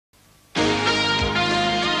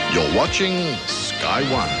You're watching Sky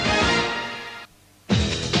One.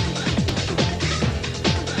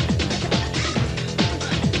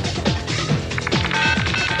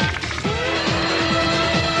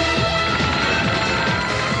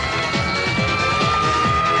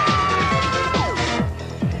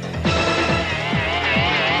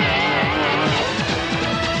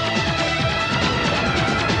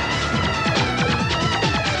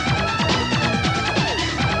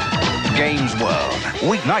 Games World,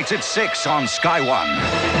 weeknights at 6 on Sky One.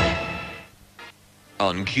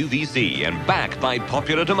 On QVC and backed by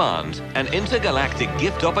popular demand, an intergalactic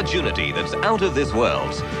gift opportunity that's out of this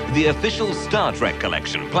world. The official Star Trek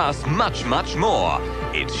collection, plus much, much more.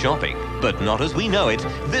 It's shopping, but not as we know it,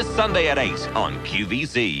 this Sunday at 8 on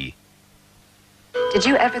QVC. Did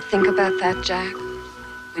you ever think about that, Jack?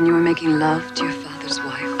 When you were making love to your father's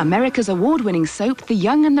wife? America's award-winning soap, The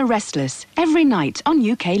Young and the Restless, every night on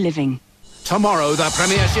UK Living. Tomorrow, the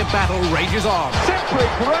Premiership battle rages on. Simply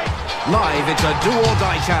great! Live, it's a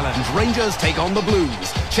do-or-die challenge. Rangers take on the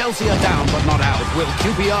Blues. Chelsea are down but not out. Will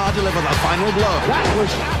QPR deliver the final blow? That was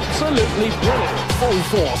absolutely brilliant. Full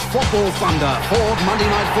force football thunder. Ford Monday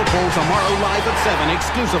Night Football tomorrow live at 7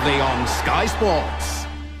 exclusively on Sky Sports.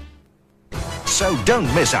 So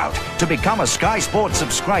don't miss out. To become a Sky Sports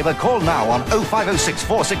subscriber, call now on 0506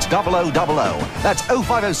 460000. That's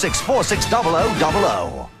 0506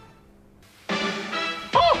 460000.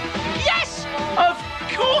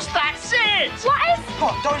 What is?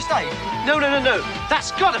 What, Doris Day? No.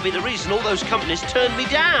 That's got to be the reason all those companies turned me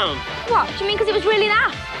down. What? Do you mean because it was really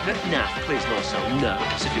naff? Naff, please, Marcel. No,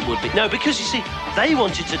 as if it would be. No, because you see, they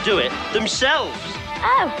wanted to do it themselves.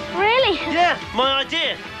 Oh, really? Yeah, my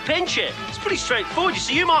idea. Pinch it. It's pretty straightforward. You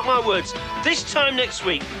see, you mark my words. This time next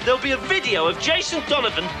week, there'll be a video of Jason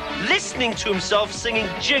Donovan listening to himself singing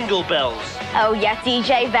Jingle Bells. Oh, yeah,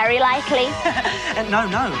 DJ, very likely.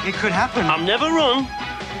 No, it could happen. I'm never wrong.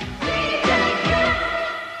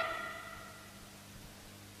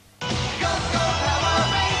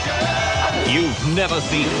 You've never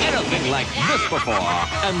seen anything like this before,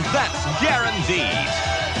 and that's guaranteed.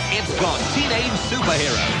 It's got teenage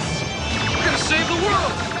superheroes. We're gonna save the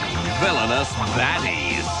world. Villainous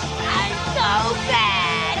baddies. I'm so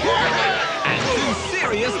bad. And two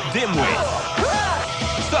serious dimwits.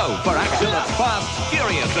 So, for action that's fast,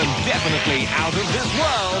 furious, and definitely out of this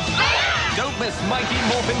world, don't miss Mighty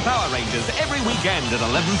Morphin Power Rangers every weekend at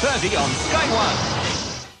 11:30 on Sky One.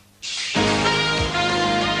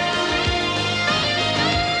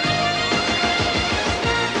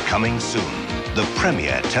 Coming soon, the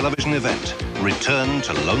premier television event, Return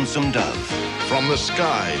to Lonesome Dove. From the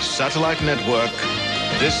Sky Satellite Network,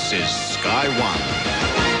 this is Sky One.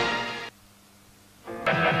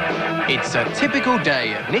 It's a typical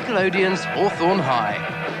day at Nickelodeon's Hawthorne High.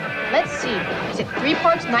 Let's see. Is it 3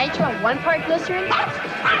 parts nitro and 1 part glycerin? Life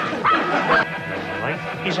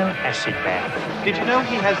is an acid bath. Did you know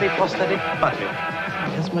he has a prosthetic buttock? I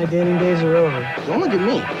guess my dating days are over. Don't look at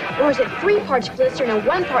me. Or is it 3 parts glycerin and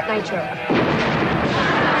 1 part nitro?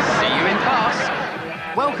 See you in class.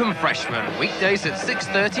 Welcome, freshmen. Weekdays at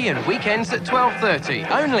 6:30 and weekends at 12:30.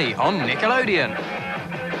 Only on Nickelodeon.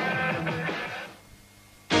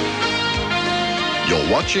 You're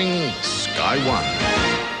watching Sky One.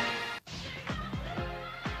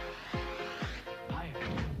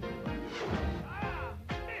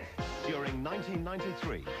 During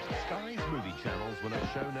 1993, Sky's movie channels will have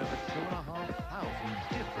shown over 2,500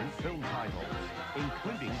 different film titles,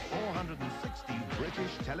 including 460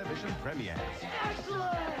 British television premieres.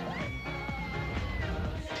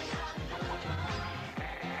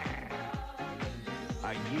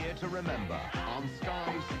 A year to remember on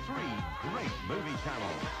Sky's 3 great movie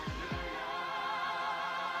channels.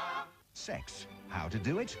 Sex. How to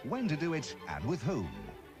do it, when to do it, and with whom.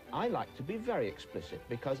 I like to be very explicit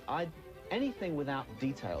because anything without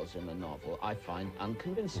details in the novel I find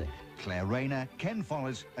unconvincing. Claire Rayner, Ken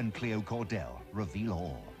Follett, and Cleo Cordell reveal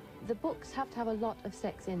all. The books have to have a lot of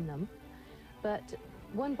sex in them, but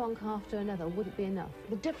one bonk after another wouldn't be enough.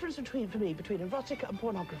 The difference between erotica and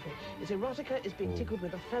pornography is erotica is being tickled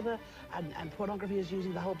with a feather and pornography is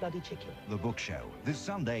using the whole bloody chicken. The Book Show, this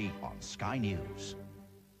Sunday on Sky News.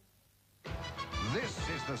 This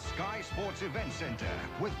is the Sky Sports Event Centre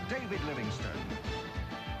with David Livingstone.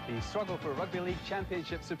 The struggle for Rugby League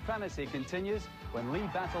Championship supremacy continues when Lee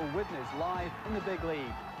Battle witness live in the big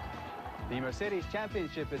league. The Mercedes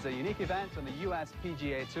Championship is a unique event on the US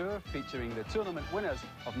PGA Tour featuring the tournament winners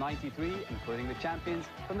of '93, including the champions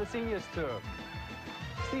from the Seniors Tour.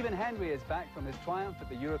 Stephen Hendry is back from his triumph at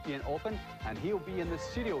the European Open, and he'll be in the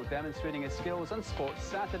studio demonstrating his skills on Sports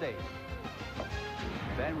Saturday.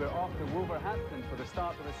 Then we're off to Wolverhampton for the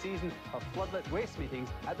start of a season of floodlit race meetings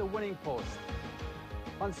at the Winning Post.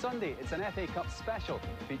 On Sunday, it's an FA Cup special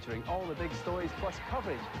featuring all the big stories plus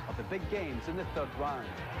coverage of the big games in the third round.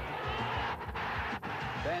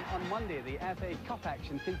 Then on Monday, the FA Cup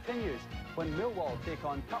action continues when Millwall take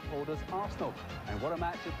on cup holders Arsenal. And what a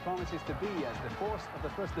match it promises to be as the force of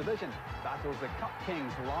the First Division battles the Cup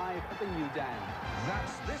Kings live at the New Dam.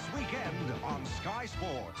 That's this weekend on Sky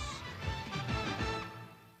Sports.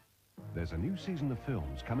 There's a new season of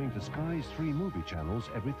films coming to Sky's 3 movie channels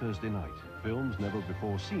every Thursday night. Films never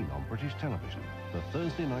before seen on British television. The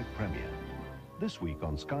Thursday night premiere. This week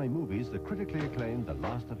on Sky Movies, the critically acclaimed The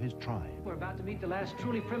Last of His Tribe. We're about to meet the last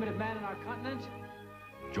truly primitive man on our continent.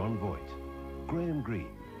 Jon Voight, Graham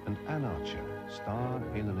Greene and Anne Archer star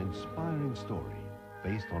in an inspiring story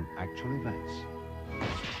based on actual events.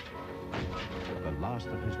 The Last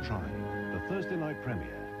of His Tribe. The Thursday night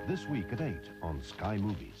premiere. This week at 8 on Sky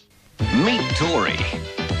Movies. Meet Tori.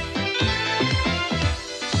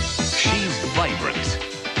 She's vibrant.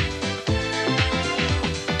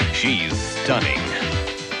 She's stunning.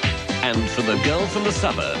 And for the girl from the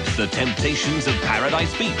suburbs, the temptations of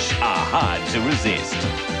Paradise Beach are hard to resist.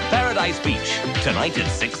 Paradise Beach, tonight at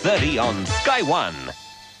 6:30 on Sky One.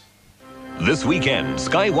 This weekend,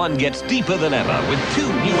 Sky One gets deeper than ever with 2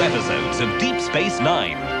 new episodes of Deep Space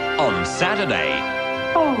Nine. On Saturday,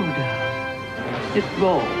 Odo. It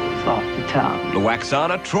rolls off the tongue.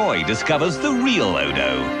 Waxana Troy discovers the real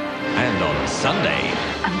Odo. And on Sunday,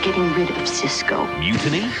 I'm getting rid of Cisco.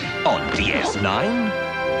 Mutiny on DS9.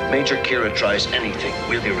 If Major Kira tries anything,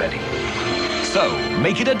 we'll be ready. So,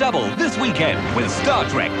 make it a double this weekend with Star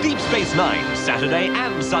Trek Deep Space Nine, Saturday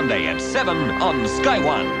and Sunday at 7 on Sky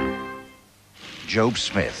One. Job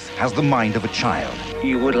Smith has the mind of a child.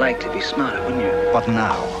 You would like to be smarter, wouldn't you? But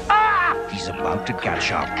now, he's about to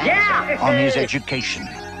catch up on his education.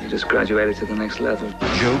 You just graduated to the next level.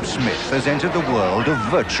 Job Smith has entered the world of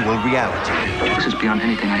virtual reality. This is beyond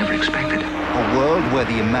anything I ever expected. A world where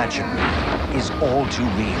the imagined is all too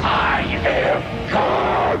real. I am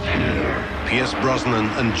God here. Pierce Brosnan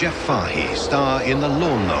and Jeff Fahey star in The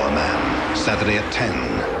Lawnmower Man, Saturday at 10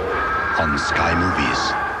 on Sky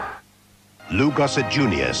Movies. Lou Gossett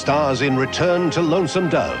Jr. stars in Return to Lonesome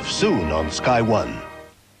Dove, soon on Sky One.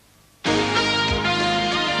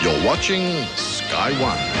 You're watching Sky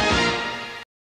One.